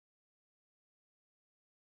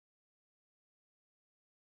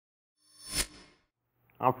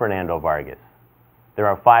I'm Fernando Vargas. There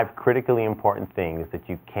are 5 critically important things that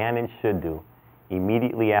you can and should do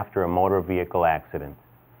immediately after a motor vehicle accident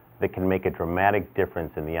that can make a dramatic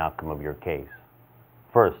difference in the outcome of your case.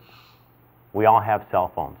 First, we all have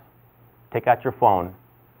cell phones. Take out your phone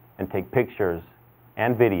and take pictures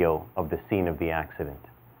and video of the scene of the accident.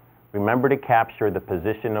 Remember to capture the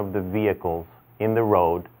position of the vehicles in the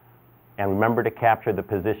road, and remember to capture the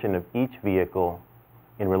position of each vehicle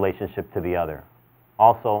in relationship to the other.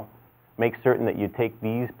 Also, make certain that you take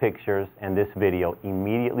these pictures and this video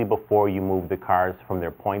immediately before you move the cars from their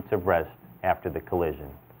points of rest after the collision.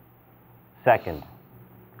 Second,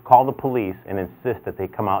 call the police and insist that they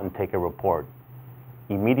come out and take a report.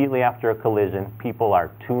 Immediately after a collision, people are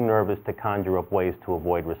too nervous to conjure up ways to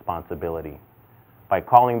avoid responsibility. By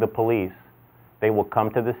calling the police, they will come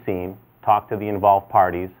to the scene, talk to the involved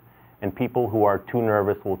parties, and people who are too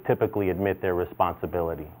nervous will typically admit their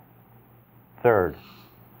responsibility. Third,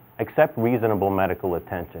 accept reasonable medical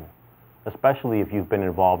attention, especially if you've been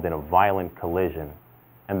involved in a violent collision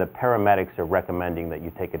and the paramedics are recommending that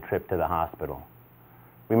you take a trip to the hospital.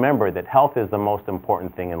 Remember that health is the most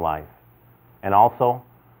important thing in life. And also,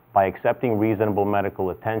 by accepting reasonable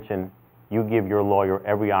medical attention, you give your lawyer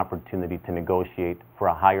every opportunity to negotiate for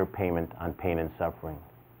a higher payment on pain and suffering.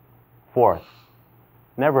 Fourth,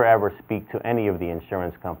 never ever speak to any of the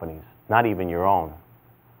insurance companies, not even your own.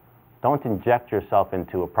 Don't inject yourself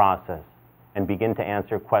into a process and begin to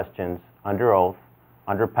answer questions under oath,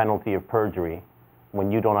 under penalty of perjury,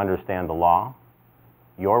 when you don't understand the law,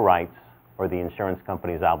 your rights, or the insurance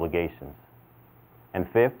company's obligations. And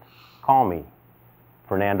fifth, call me,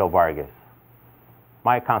 Fernando Vargas.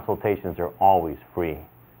 My consultations are always free,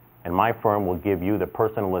 and my firm will give you the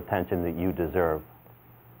personal attention that you deserve.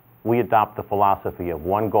 We adopt the philosophy of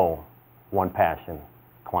one goal, one passion,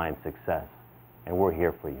 client success, and we're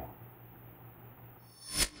here for you.